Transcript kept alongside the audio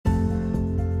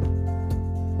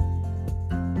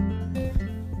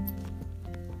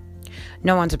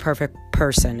No one's a perfect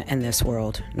person in this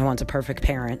world. No one's a perfect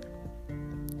parent.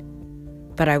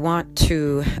 But I want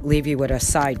to leave you with a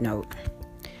side note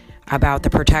about the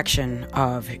protection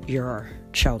of your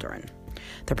children,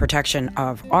 the protection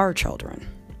of our children.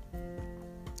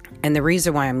 And the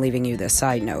reason why I'm leaving you this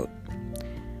side note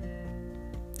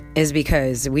is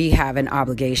because we have an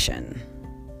obligation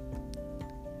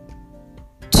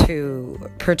to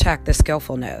protect the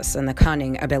skillfulness and the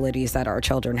cunning abilities that our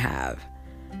children have,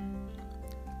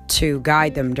 to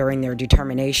guide them during their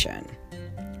determination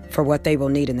for what they will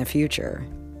need in the future,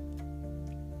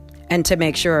 and to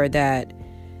make sure that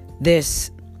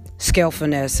this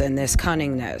skillfulness and this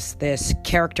cunningness, this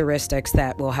characteristics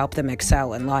that will help them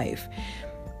excel in life,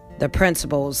 the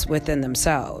principles within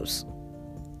themselves,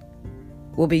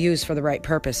 will be used for the right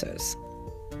purposes.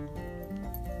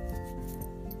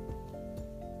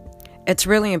 It's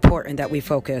really important that we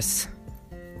focus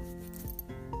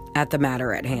at the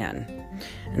matter at hand.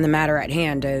 And the matter at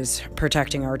hand is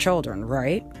protecting our children,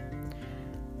 right?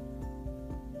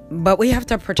 But we have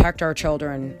to protect our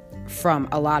children from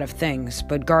a lot of things,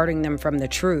 but guarding them from the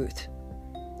truth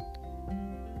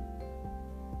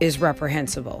is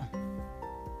reprehensible.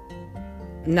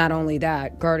 Not only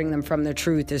that, guarding them from the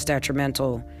truth is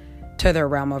detrimental to their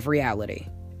realm of reality.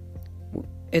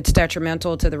 It's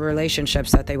detrimental to the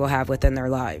relationships that they will have within their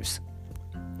lives.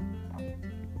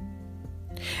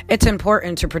 It's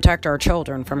important to protect our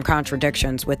children from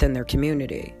contradictions within their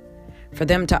community, for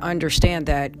them to understand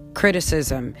that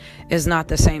criticism is not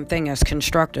the same thing as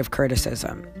constructive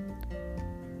criticism.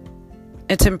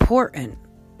 It's important,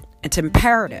 it's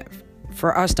imperative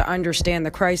for us to understand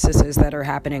the crises that are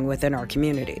happening within our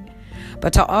community,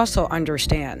 but to also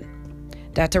understand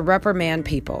that to reprimand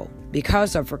people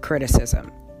because of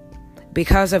criticism,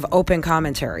 because of open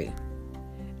commentary,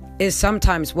 is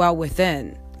sometimes well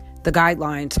within the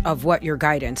guidelines of what your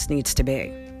guidance needs to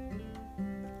be.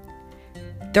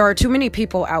 There are too many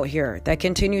people out here that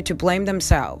continue to blame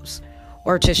themselves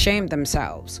or to shame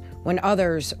themselves when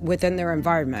others within their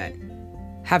environment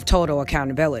have total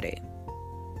accountability.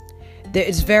 It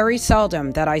is very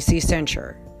seldom that I see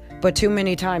censure, but too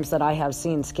many times that I have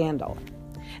seen scandal.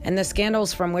 And the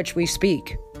scandals from which we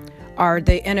speak are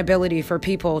the inability for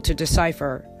people to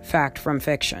decipher fact from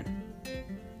fiction.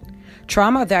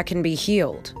 Trauma that can be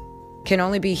healed can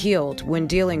only be healed when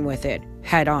dealing with it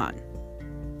head on.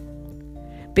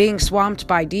 Being swamped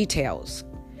by details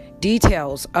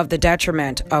of the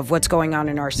detriment of what's going on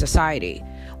in our society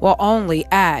will only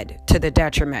add to the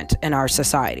detriment in our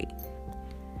society.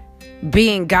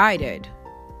 Being guided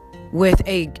with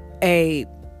a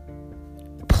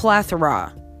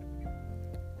plethora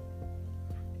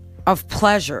of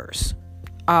pleasures,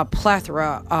 a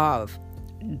plethora of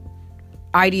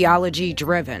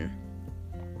ideology-driven,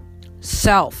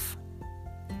 self-driven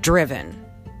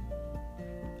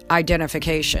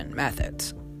identification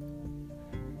methods.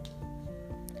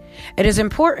 It is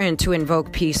important to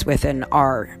invoke peace within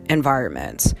our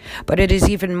environments, but it is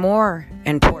even more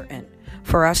important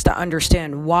for us to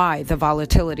understand why the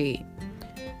volatility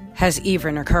has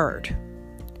even occurred.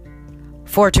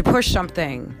 For to push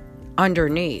something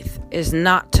underneath is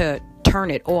not to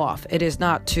turn it off. It is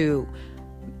not to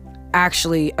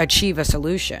actually achieve a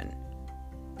solution.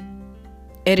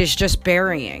 It is just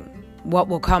burying what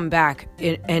will come back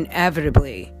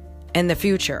inevitably in the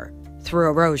future through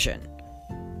erosion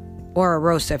or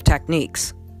erosive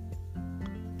techniques.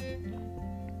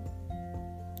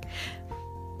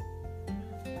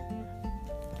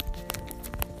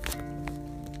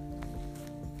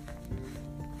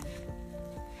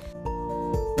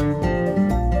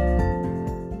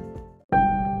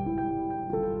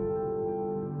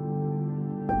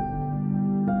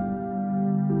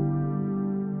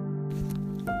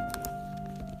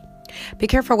 Be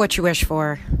careful what you wish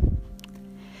for.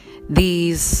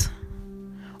 These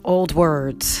old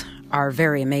words are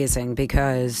very amazing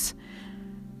because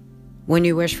when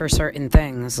you wish for certain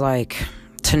things, like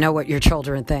to know what your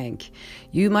children think,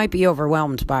 you might be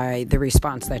overwhelmed by the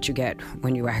response that you get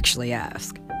when you actually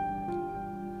ask.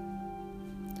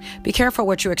 Be careful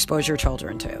what you expose your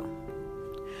children to.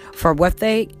 For what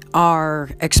they are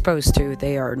exposed to,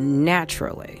 they are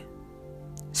naturally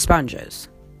sponges.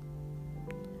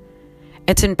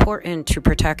 It's important to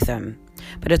protect them,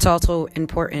 but it's also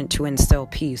important to instill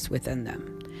peace within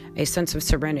them, a sense of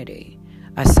serenity,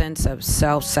 a sense of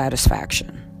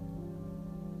self-satisfaction.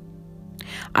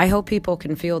 I hope people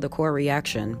can feel the core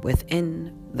reaction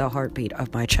within the heartbeat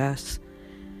of my chest,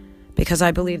 because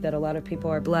I believe that a lot of people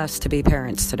are blessed to be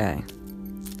parents today.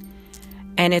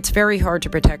 And it's very hard to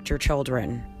protect your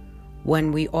children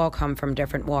when we all come from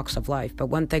different walks of life. But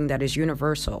one thing that is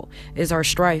universal is our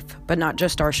strife, but not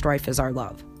just our strife, is our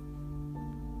love.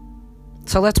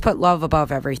 So let's put love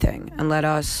above everything, and let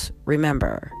us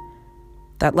remember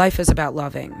that life is about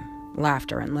loving,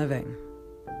 laughter, and living.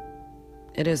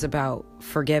 It is about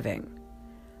forgiving,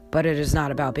 but it is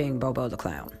not about being Bobo the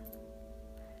Clown.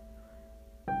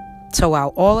 So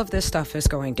while all of this stuff is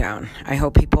going down, I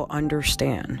hope people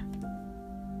understand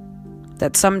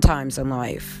that sometimes in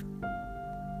life,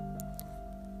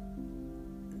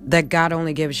 that God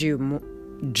only gives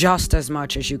you just as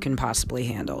much as you can possibly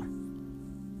handle.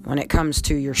 When it comes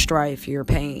to your strife, your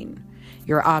pain,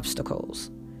 your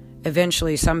obstacles,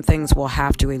 eventually some things will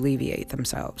have to alleviate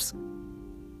themselves.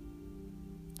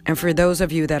 And for those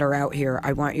of you that are out here,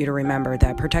 I want you to remember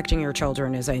that protecting your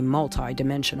children is a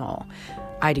multi-dimensional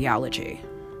ideology.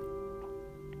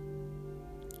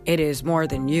 It is more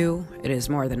than you. It is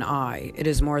more than I. It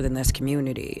is more than this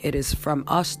community. It is from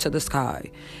us to the sky.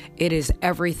 It is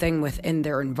everything within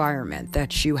their environment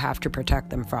that you have to protect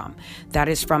them from. That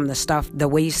is from the stuff, the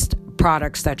waste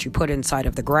products that you put inside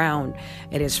of the ground.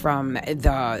 It is from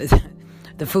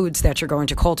the foods that you're going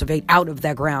to cultivate out of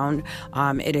the ground.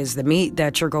 It is the meat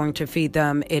that you're going to feed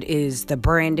them. It is the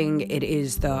branding. It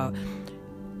is the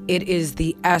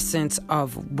essence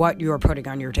of what you're putting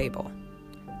on your table.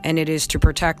 And it is to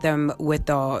protect them with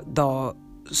the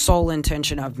sole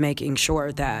intention of making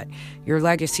sure that your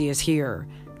legacy is here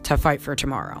to fight for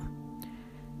tomorrow.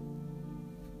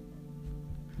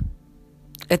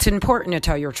 It's important to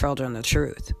tell your children the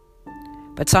truth.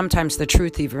 But sometimes the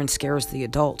truth even scares the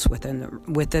adults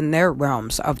within their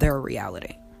realms of their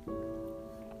reality.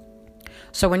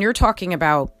 So when you're talking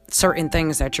about certain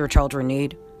things that your children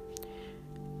need,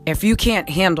 if you can't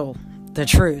handle the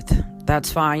truth,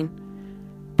 that's fine.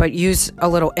 But use a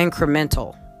little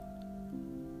incremental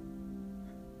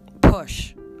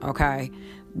push, okay?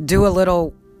 Do a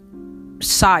little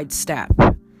sidestep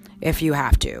if you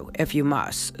have to, if you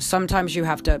must. Sometimes you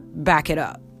have to back it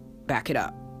up.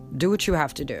 Do what you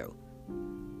have to do.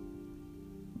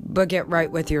 But get right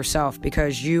with yourself,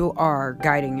 because you are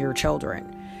guiding your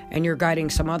children. And you're guiding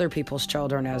some other people's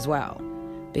children as well,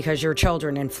 because your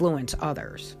children influence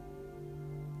others.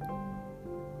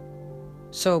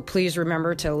 So please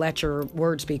remember to let your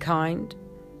words be kind.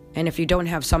 And if you don't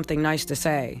have something nice to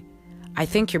say, I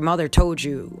think your mother told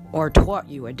you or taught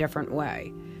you a different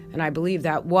way. And I believe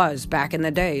that was back in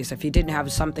the days, if you didn't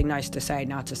have something nice to say,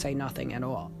 not to say nothing at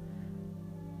all.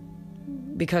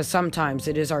 Because sometimes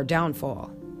it is our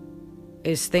downfall,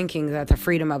 is thinking that the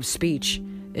freedom of speech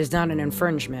is not an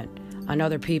infringement on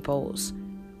other people's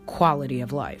quality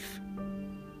of life.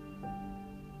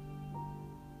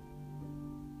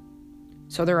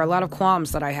 So there are a lot of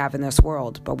qualms that I have in this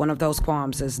world, but one of those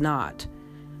qualms is not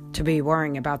to be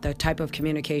worrying about the type of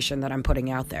communication that I'm putting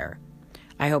out there.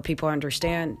 I hope people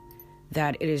understand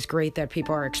that it is great that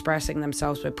people are expressing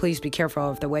themselves, but please be careful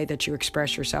of the way that you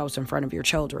express yourselves in front of your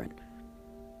children.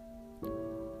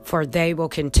 For they will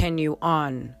continue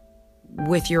on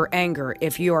with your anger.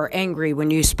 If you are angry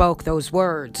when you spoke those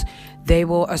words, they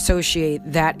will associate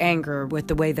that anger with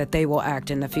the way that they will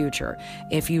act in the future.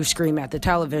 If you scream at the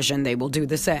television, they will do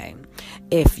the same.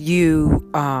 If you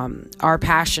are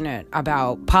passionate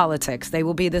about politics, they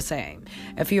will be the same.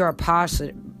 If you are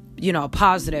positive,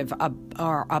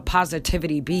 or a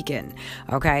positivity beacon,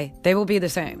 okay, they will be the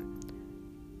same.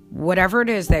 Whatever it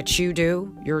is that you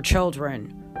do, your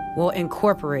children will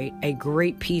incorporate a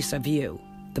great piece of you,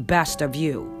 the best of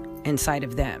you, inside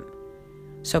of them.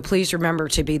 So please remember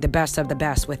to be the best of the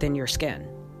best within your skin.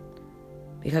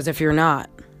 Because if you're not,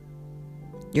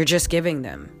 you're just giving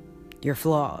them your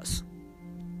flaws.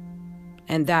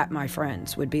 And that, my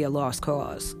friends, would be a lost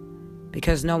cause.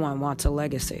 Because no one wants a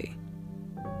legacy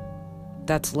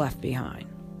that's left behind.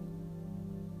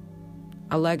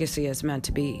 A legacy is meant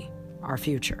to be our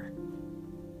future.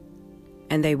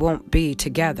 And they won't be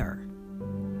together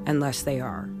unless they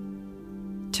are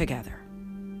together.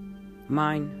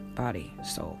 Mind, body,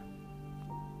 soul.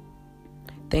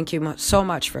 Thank you so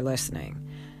much for listening.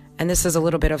 And this is a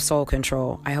little bit of soul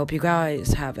control. I hope you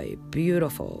guys have a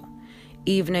beautiful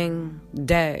evening,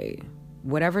 day,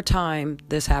 whatever time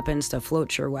this happens to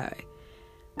float your way.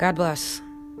 God bless.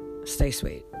 Stay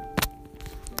sweet.